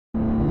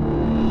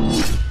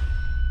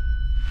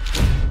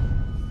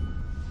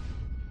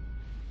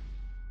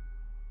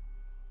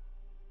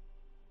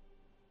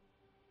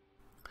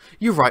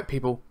You're right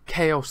people,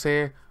 Chaos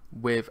here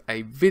with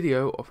a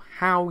video of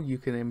how you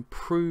can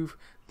improve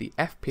the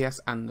FPS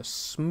and the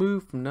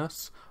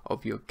smoothness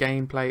of your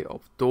gameplay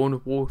of Dawn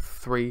of War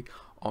 3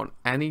 on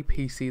any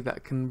PC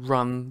that can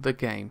run the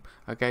game.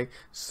 Okay,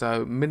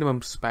 so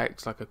minimum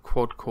specs like a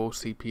quad core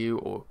CPU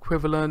or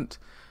equivalent,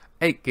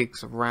 8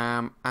 gigs of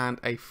RAM and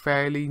a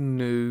fairly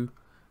new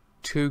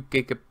 2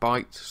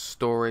 GB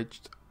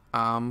storage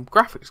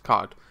graphics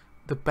card.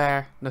 The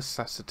bare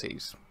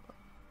necessities,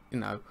 you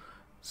know.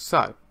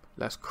 So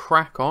let's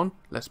crack on,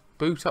 let's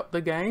boot up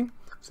the game.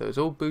 So it's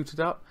all booted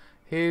up.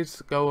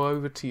 Here's go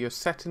over to your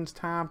settings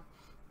tab.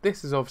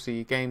 This is obviously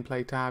your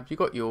gameplay tab. You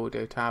got your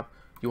audio tab.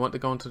 You want to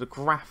go onto the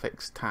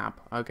graphics tab.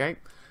 Okay,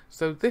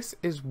 so this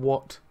is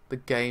what the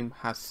game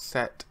has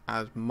set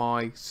as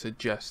my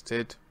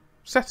suggested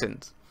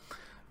settings.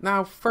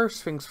 Now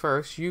first things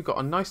first, you got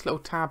a nice little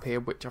tab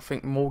here which I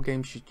think more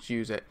games should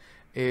use. It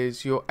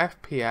is your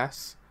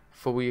FPS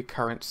for your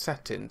current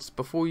settings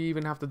before you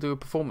even have to do a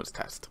performance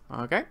test.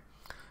 Okay,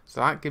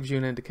 so that gives you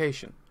an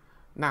indication.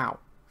 Now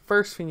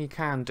first thing you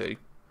can do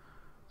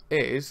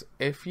is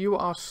if you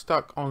are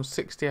stuck on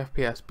 60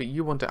 FPS but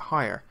you want it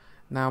higher.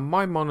 Now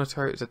my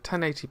monitor is a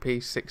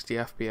 1080p 60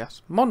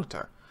 FPS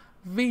monitor.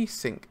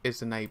 VSync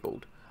is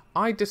enabled.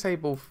 I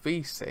disable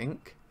VSync,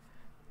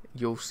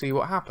 you'll see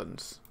what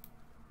happens.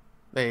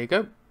 There you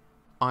go.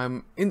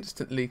 I'm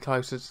instantly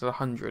closer to the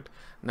 100.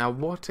 Now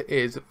what it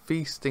is,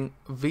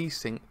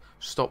 VSync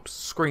stops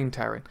screen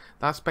tearing.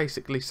 That's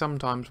basically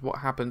sometimes what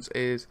happens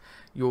is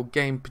your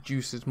game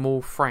produces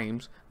more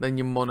frames than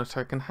your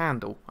monitor can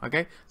handle.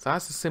 Okay, so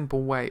that's a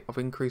simple way of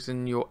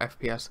increasing your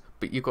FPS,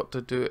 but you've got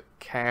to do it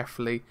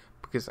carefully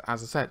because,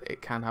 as I said,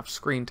 it can have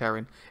screen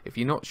tearing. If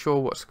you're not sure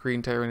what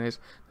screen tearing is,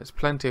 there's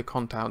plenty of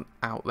content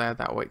out there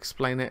that will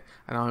explain it,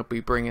 and I'll be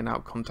bringing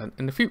out content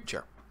in the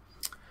future.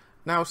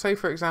 Now say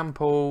for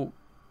example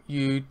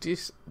you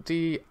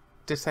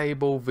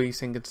disable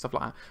VSync and stuff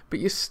like that, but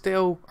you're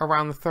still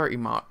around the 30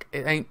 mark.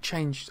 It ain't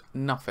changed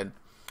nothing.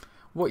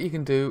 What you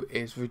can do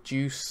is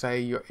reduce,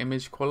 say, your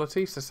image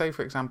quality. So say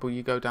for example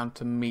you go down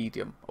to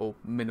medium or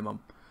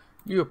minimum,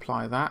 you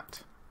apply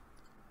that.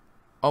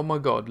 Oh my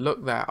god,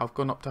 look there, I've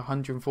gone up to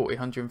 140,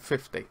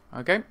 150.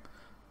 Okay,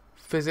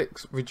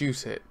 physics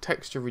reduce it,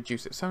 texture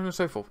reduce it, so on and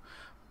so forth.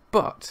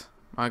 But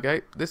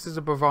okay, this is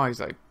a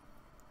proviso.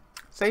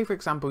 Say for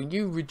example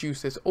you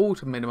reduce this all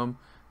to minimum,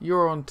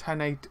 you're on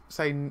 1080,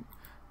 say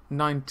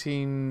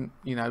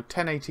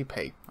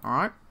 1080p,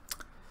 alright?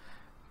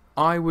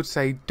 I would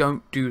say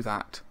don't do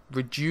that.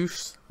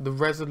 Reduce the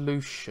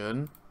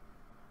resolution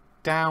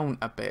down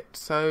a bit.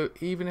 So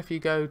even if you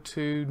go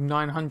to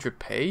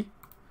 900p,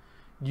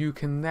 you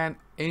can then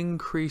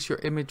increase your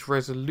image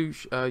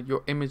resolution,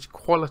 your image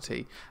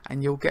quality,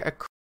 and you'll get a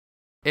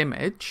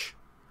image,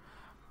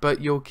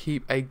 but you'll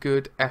keep a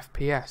good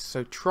FPS.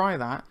 So try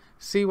that,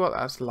 see what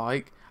that's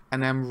like,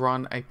 and then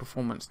run a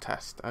performance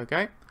test.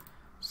 Okay,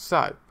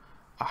 so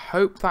I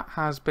hope that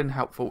has been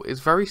helpful.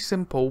 It's very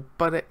simple,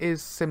 but it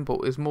is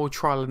simple. It's more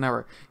trial and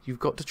error. You've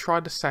got to try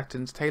the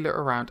settings, tailor it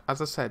around.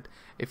 As I said,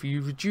 if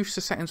you reduce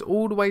the settings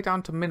all the way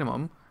down to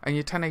minimum and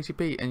you're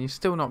 1080p and you're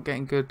still not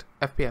getting good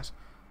FPS,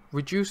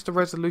 reduce the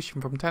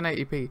resolution from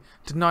 1080p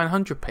to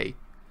 900p.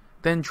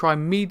 Then try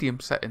medium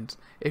settings.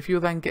 If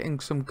you're then getting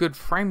some good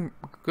frame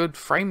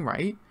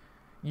rate,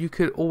 you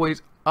could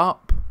always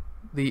up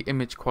the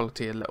image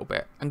quality a little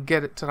bit and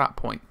get it to that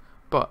point.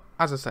 But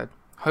as I said,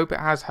 hope it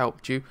has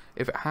helped you.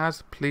 If it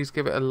has, please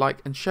give it a like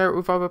and share it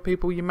with other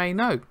people you may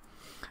know.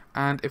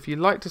 And if you'd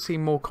like to see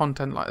more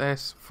content like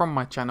this from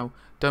my channel,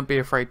 don't be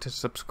afraid to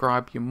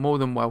subscribe. You're more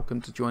than welcome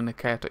to join the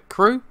Chaotic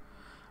crew.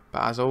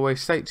 But as I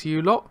always say to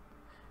you lot,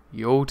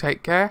 you all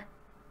take care.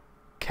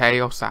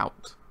 Chaos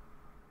out.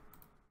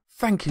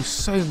 Thank you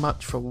so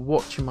much for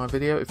watching my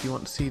video. If you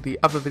want to see the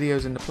other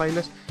videos in the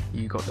playlist,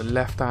 you got the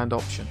left hand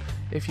option.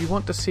 If you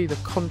want to see the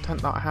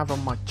content that I have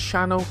on my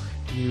channel,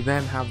 you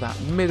then have that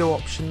middle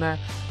option there.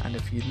 And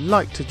if you'd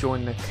like to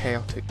join the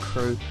Chaotic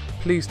crew,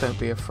 please don't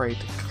be afraid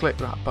to click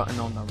that button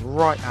on the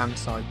right hand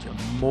side. You're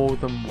more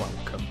than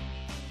welcome.